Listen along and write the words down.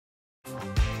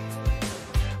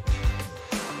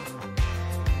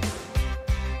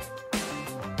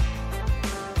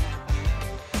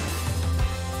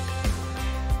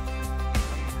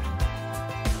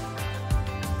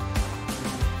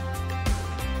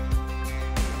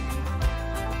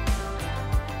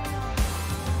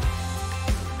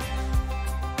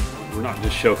we're not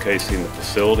just showcasing the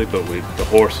facility, but the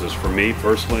horses. For me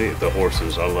personally, the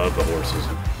horses. I love the horses.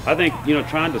 I think, you know,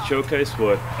 trying to showcase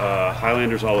what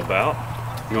Highlander's all about,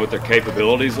 you know, what their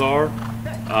capabilities are,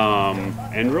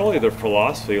 and really their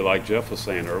philosophy, like Jeff was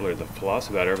saying earlier, the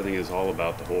philosophy about everything is all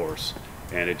about the horse.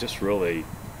 And it just really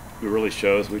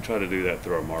shows. We try to do that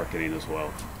through our marketing as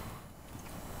well.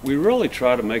 We really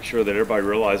try to make sure that everybody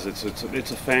realizes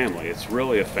it's a family. It's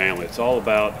really a family. It's all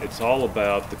about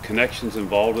the connections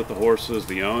involved with the horses,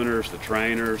 the owners, the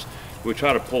trainers. We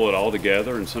try to pull it all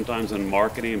together, and sometimes in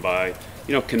marketing by,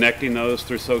 you know, connecting those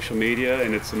through social media.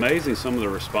 And it's amazing some of the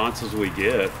responses we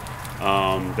get.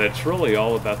 That's really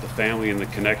all about the family and the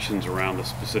connections around the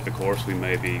specific horse we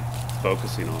may be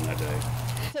focusing on that day.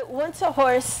 So once a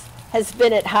horse has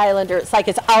been at Highlander, it's like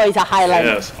it's always a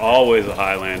Highlander. Yes, always a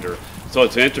Highlander. So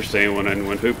it's interesting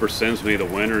when Hooper sends me the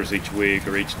winners each week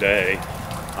or each day,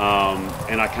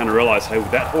 and I kind of realize, hey,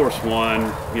 that horse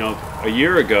won, you know, a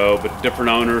year ago, but different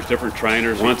owners, different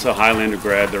trainers. Once a Highlander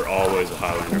grad, they're always a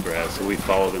Highlander grad. So we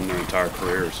follow them their entire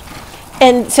careers.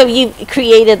 And so you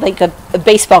created like a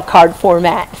baseball card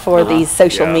format for these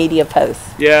social media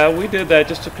posts. Yeah, we did that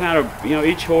just to kind of, you know,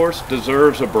 each horse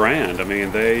deserves a brand. I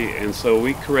mean, and so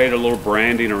we create a little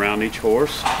branding around each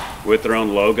horse with their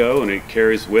own logo, and it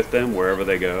carries with them wherever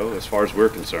they go, as far as we're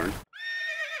concerned.